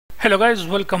Hello guys,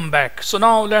 welcome back. So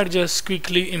now let's just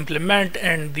quickly implement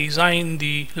and design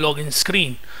the login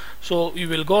screen. So we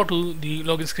will go to the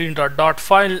login screen.dot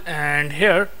file, and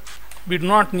here we do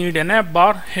not need an app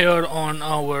bar here on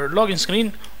our login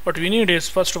screen. What we need is,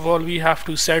 first of all, we have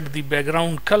to set the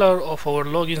background color of our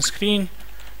login screen.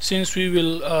 Since we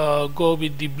will go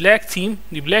with the black theme,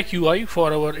 the black UI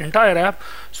for our entire app,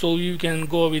 so you can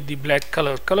go with the black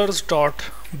color,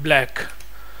 colors.black.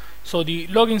 So the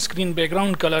login screen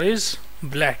background color is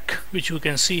black, which you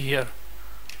can see here.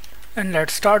 And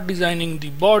let's start designing the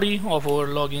body of our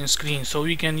login screen. So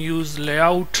we can use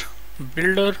layout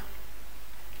builder,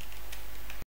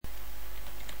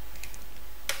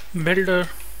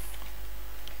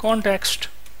 context,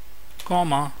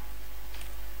 comma,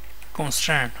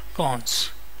 constraint,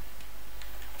 cons,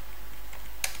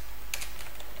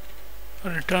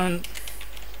 return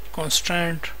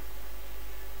constraint,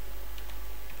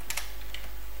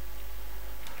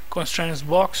 constraints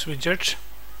box widget,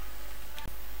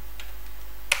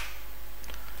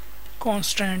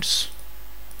 constraints,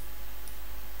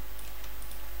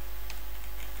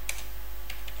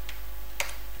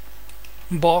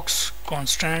 box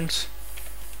constraints.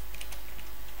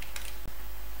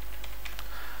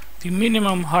 The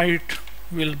minimum height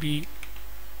will be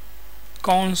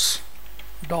cons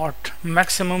dot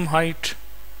maximum height.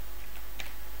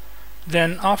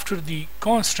 Then after the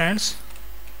constraints,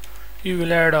 you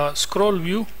will add a scroll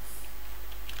view,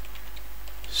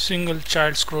 single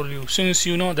child scroll view. Since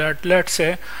you know that, let's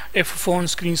say if phone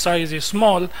screen size is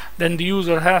small, then the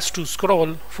user has to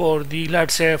scroll for the,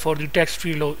 let's say, for the text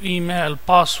field of email,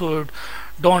 password,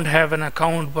 don't have an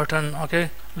account button,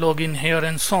 okay, login here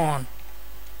and so on.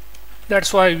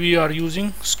 That's why we are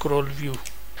using scroll view.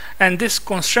 And this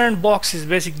constraint box is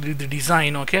basically the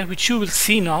design, okay, which you will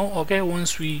see now, okay,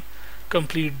 once we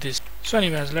complete this. So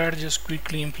anyways, let's just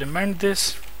quickly implement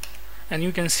this, and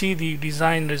you can see the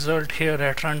design result here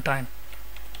at runtime.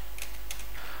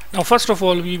 Now first of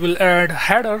all, we will add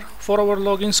header for our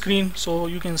login screen. So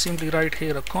you can simply write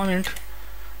here a comment,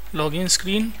 login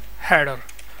screen header.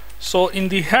 So in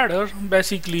the header,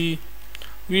 basically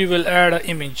we will add an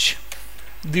image.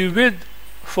 The width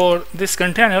for this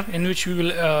container in which we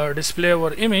will display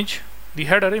our image, the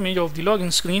header image of the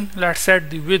login screen, let's set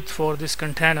the width for this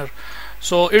container.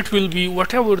 So it will be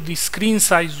whatever the screen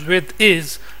size width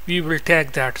is, we will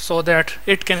tag that so that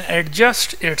it can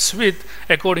adjust its width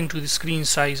according to the screen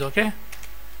size, okay?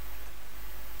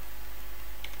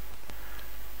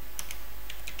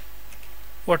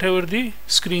 Whatever the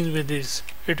screen width is,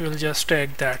 it will just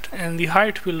tag that, and the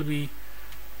height will be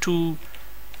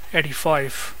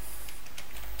 285.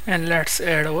 And let's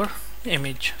add our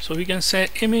image. So we can say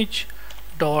image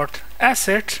dot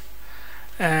asset,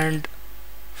 and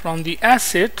from the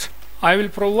asset I will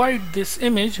provide this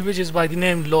image which is by the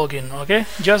name login, okay?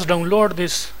 Just download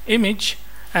this image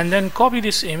and then copy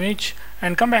this image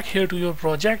and come back here to your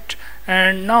project,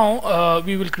 and now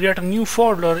we will create a new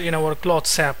folder in our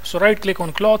clothes app. So right click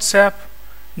on clothes app,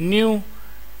 new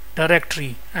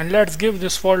directory, and let's give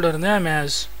this folder name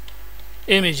as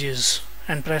images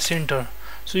and press enter.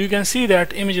 So you can see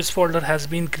that images folder has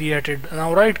been created.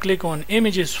 Now right click on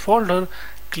images folder,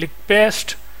 click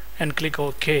paste and click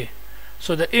OK.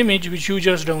 So the image which you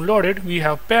just downloaded, we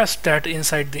have pasted that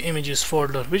inside the images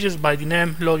folder, which is by the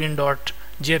name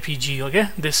login.jpg, okay,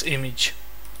 this image.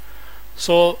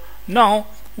 So now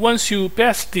once you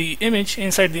paste the image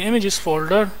inside the images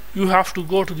folder, you have to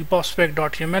go to the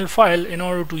prospect.yml file in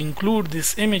order to include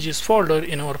this images folder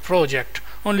in our project.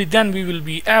 Only then we will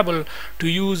be able to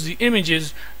use the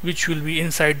images which will be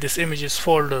inside this images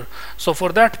folder. So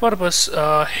for that purpose,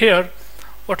 here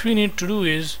what we need to do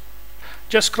is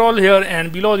just scroll here,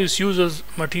 and below this users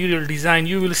material design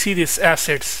you will see this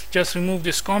assets. Just remove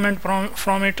this comment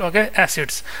from it, okay,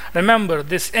 assets. Remember,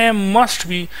 this M must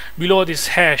be below this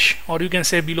hash, or you can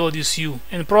say below this U,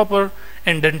 in proper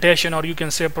indentation, or you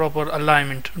can say proper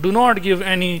alignment. Do not give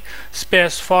any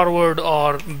space forward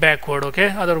or backward,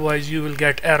 okay, otherwise you will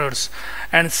get errors.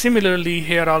 And similarly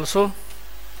here also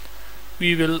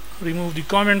we will remove the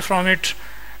comment from it,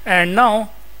 and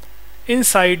now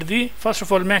inside the, first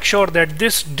of all, make sure that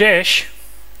this dash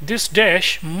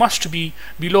must be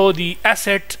below the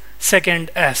asset second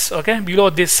S, okay,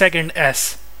 below this second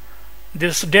S.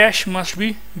 This dash must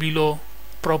be below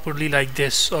properly like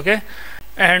this, okay,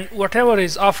 and whatever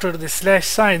is after the slash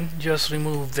sign, just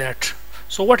remove that.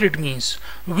 So what it means,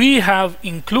 we have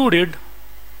included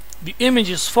the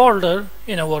images folder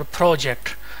in our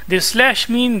project. This slash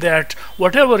mean that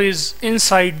whatever is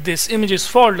inside this images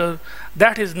folder,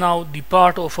 that is now the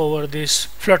part of our this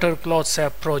Flutter Clothes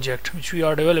app project which we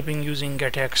are developing using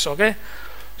GetX. Okay,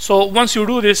 So once you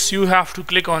do this, you have to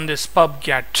click on this pub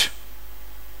get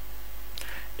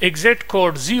exit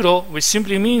code 0, which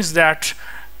simply means that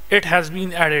it has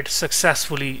been added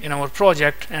successfully in our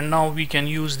project, and now we can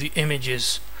use the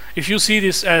images. If you see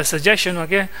this as a suggestion,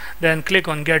 okay, then click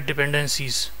on get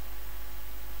dependencies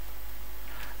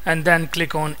and then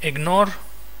click on ignore.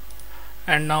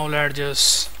 And now let's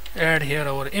just add here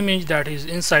our image. That is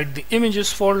inside the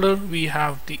images folder we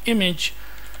have the image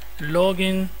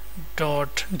login.jpg.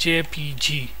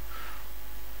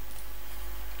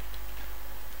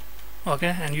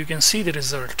 okay, and you can see the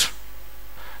result.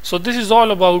 So this is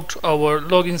all about our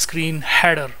login screen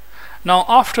header. Now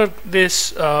after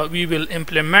this we will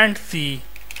implement the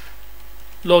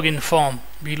login form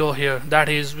below here, that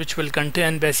is which will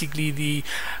contain basically the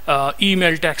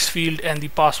email text field and the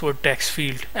password text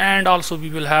field, and also we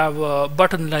will have a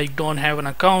button like don't have an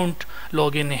account,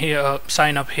 login here,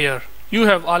 sign up here. You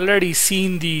have already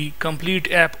seen the complete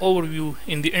app overview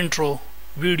in the intro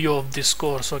video of this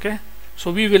course. Okay,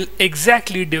 so we will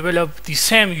exactly develop the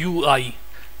same UI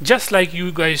just like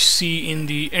you guys see in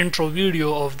the intro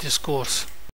video of this course,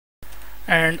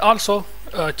 and also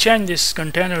change this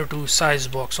container to size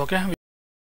box. Okay,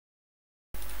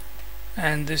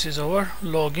 and this is our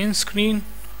login screen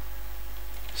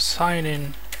sign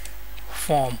in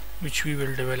form which we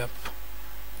will develop.